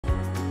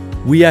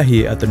We are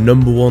here at the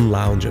 #1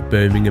 Lounge at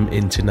Birmingham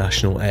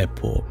International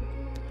Airport.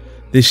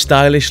 This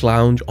stylish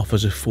lounge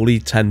offers a fully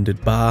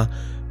tended bar,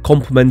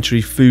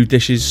 complimentary food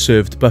dishes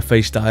served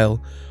buffet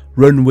style,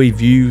 runway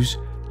views,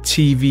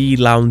 TV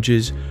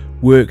lounges,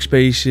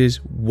 workspaces,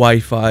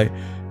 Wi-Fi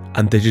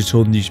and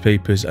digital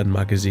newspapers and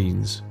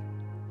magazines.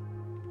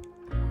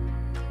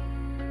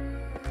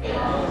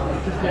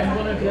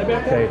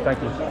 Okay,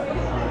 thank you.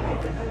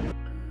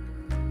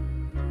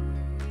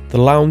 The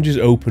lounge is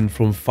open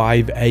from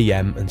 5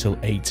 AM until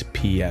 8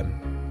 PM.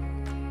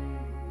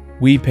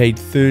 We paid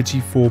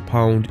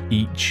 £34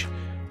 each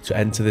to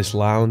enter this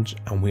lounge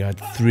and we had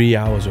 3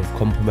 hours of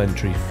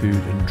complimentary food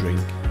and drink.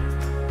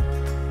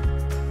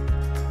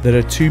 There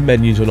are 2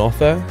 menus on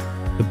offer,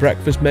 the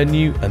breakfast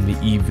menu and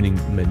the evening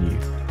menu.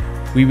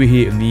 We were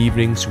here in the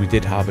evening, so we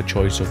did have a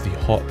choice of the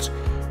hot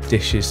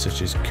dishes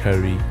such as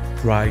curry,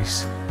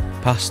 rice,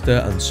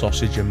 pasta and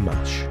sausage and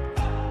mash.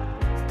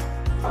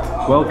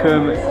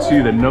 Welcome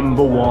to the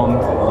 #1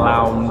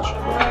 Lounge,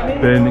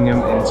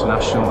 Birmingham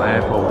International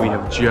Airport. We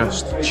have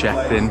just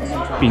checked in,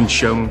 been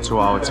shown to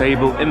our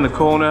table in the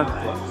corner.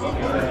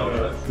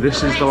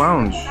 This is the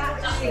lounge.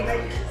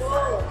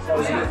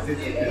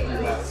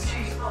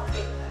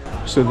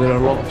 So there are a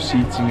lot of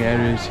seating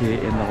areas here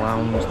in the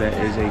lounge. There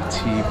is a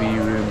TV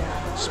room,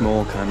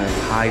 small kind of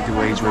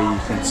hideaways where you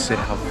can sit,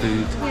 have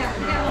food.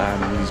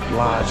 These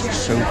large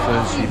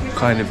sofas, you've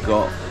kind of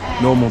got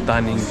normal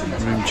dining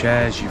room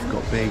chairs, you've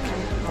got big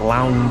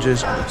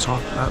lounges at the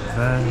top up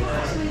there.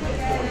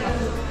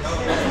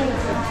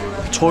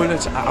 The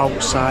toilets are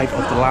outside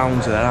of the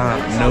lounge. There are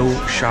no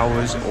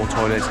showers or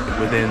toilets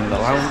within the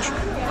lounge.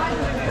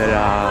 There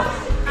are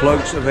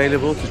plugs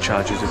available to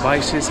charge your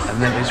devices and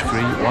there is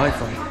free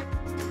Wi-Fi.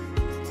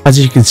 As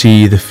you can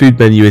see, the food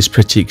menu is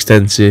pretty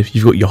extensive.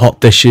 You've got your hot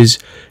dishes,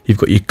 you've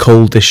got your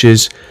cold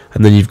dishes,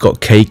 and then you've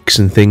got cakes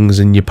and things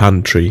in your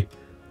pantry.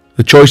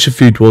 The choice of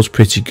food was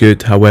pretty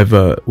good,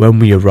 however, when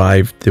we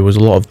arrived, there was a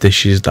lot of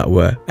dishes that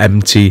were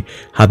empty,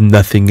 had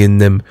nothing in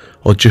them,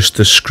 or just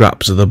the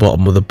scraps at the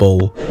bottom of the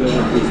bowl.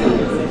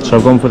 So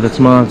I've gone for the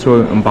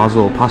tomato and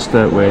basil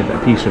pasta with a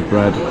piece of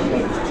bread.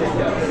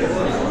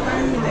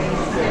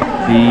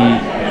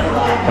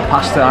 The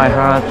pasta I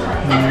had,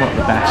 not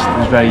the best, it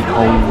was very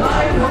cold.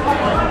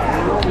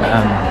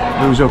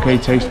 It was okay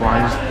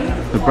taste-wise.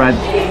 The bread,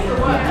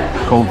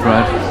 cold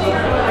bread.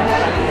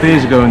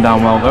 Beers are going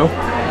down well though.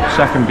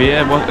 Second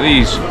beer, what are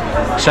these?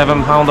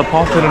 £7 a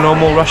pop in a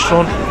normal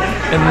restaurant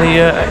in the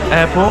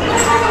airport.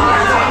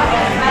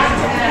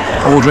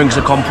 All drinks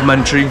are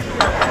complimentary.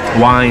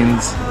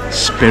 Wines,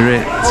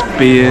 spirits,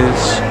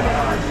 beers,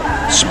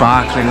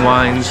 sparkling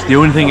wines. The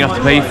only thing you have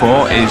to pay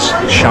for is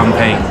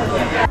champagne.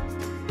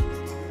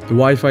 The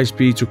Wi-Fi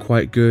speeds were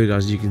quite good.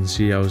 As you can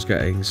see, I was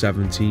getting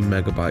 17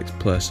 megabytes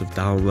plus of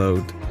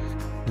download.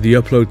 The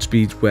upload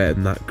speeds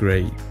weren't that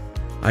great.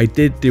 I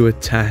did do a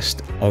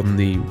test on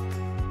the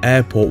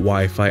airport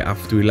Wi-Fi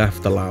after we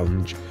left the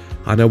lounge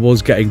and I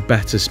was getting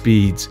better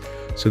speeds,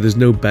 so there's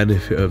no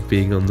benefit of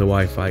being on the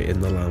Wi-Fi in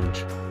the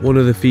lounge. One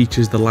of the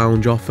features the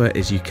lounge offer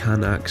is you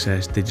can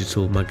access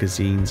digital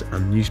magazines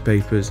and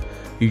newspapers.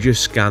 You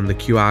just scan the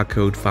QR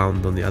code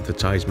found on the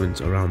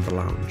advertisements around the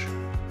lounge.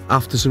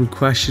 After some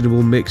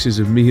questionable mixes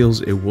of meals,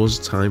 it was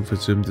time for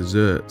some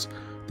dessert.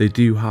 They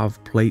do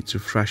have plates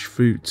of fresh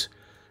fruit,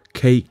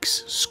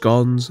 cakes,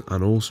 scones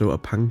and also a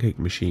pancake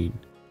machine.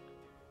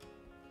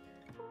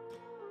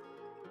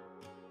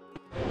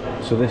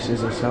 So this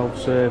is a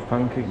self-serve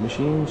pancake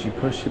machine. So you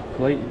push your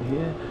plate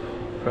here,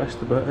 press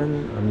the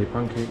button and your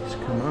pancakes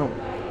come out.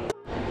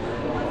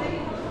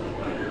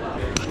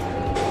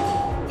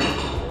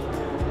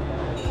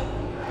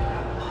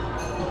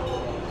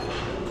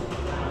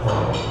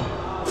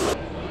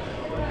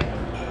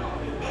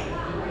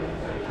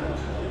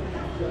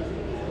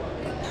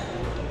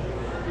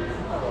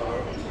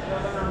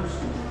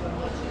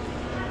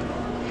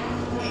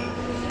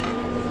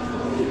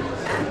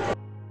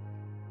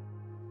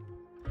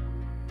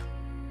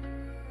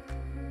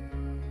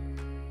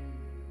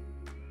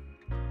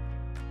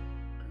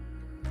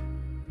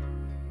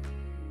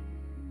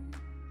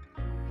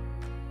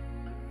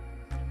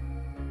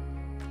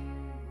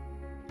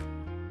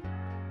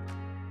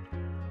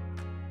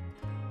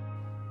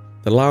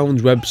 The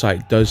lounge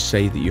website does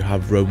say that you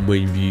have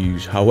runway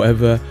views,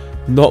 however,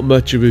 not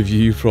much of a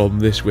view from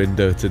this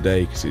window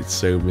today because it's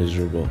so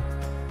miserable.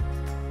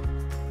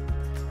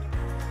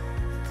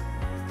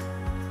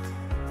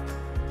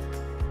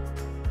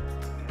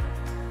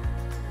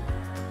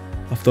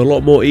 After a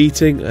lot more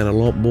eating and a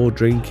lot more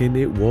drinking,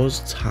 it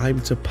was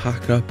time to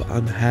pack up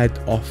and head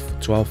off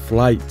to our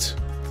flight.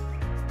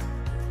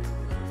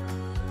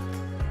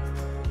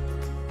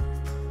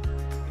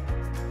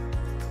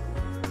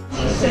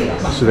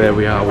 So there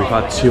we are, we've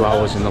had 2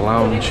 hours in the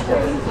lounge.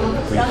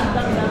 We've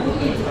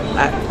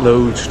ate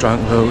loads,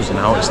 drank loads, and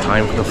now it's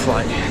time for the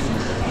flight.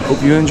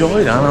 Hope you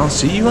enjoyed and I'll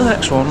see you in the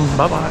next one.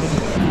 Bye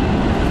bye.